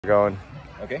Going.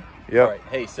 Okay. Yep. All right.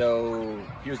 Hey, so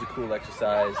here's a cool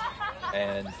exercise,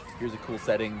 and here's a cool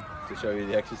setting to show you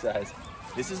the exercise.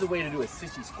 This is a way to do a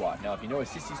sissy squat. Now, if you know a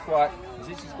sissy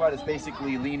squat is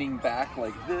basically leaning back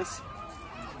like this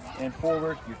and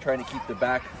forward. You're trying to keep the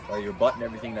back, your butt and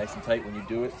everything nice and tight when you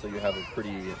do it, so you have a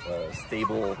pretty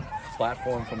stable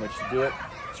platform from which to do it.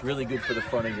 It's really good for the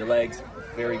front of your legs,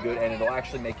 very good, and it'll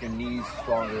actually make your knees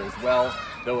stronger as well,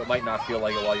 though it might not feel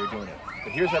like it while you're doing it.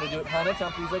 But here's how to do it. Hannah,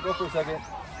 please let go for a second.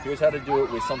 Here's how to do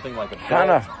it with something like a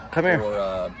belt or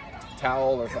a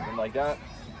towel or something like that.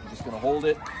 You're just going to hold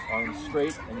it, arms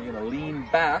straight, and you're going to lean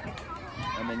back,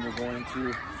 and then you're going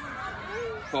to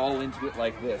fall into it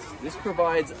like this. This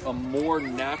provides a more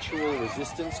natural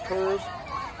resistance curve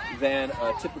than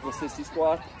a typical sissy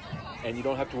squat, and you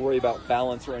don't have to worry about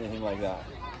balance or anything like that.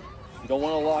 You don't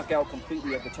want to lock out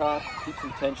completely at the top, keep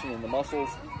some tension in the muscles,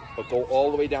 but go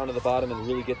all the way down to the bottom and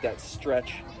really get that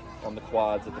stretch on the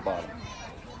quads at the bottom.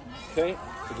 Okay,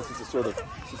 so this is a sort of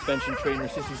suspension trainer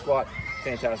sissy squat.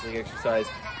 Fantastic exercise.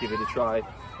 Give it a try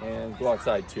and go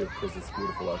outside too, because it's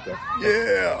beautiful out there.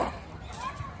 Yeah.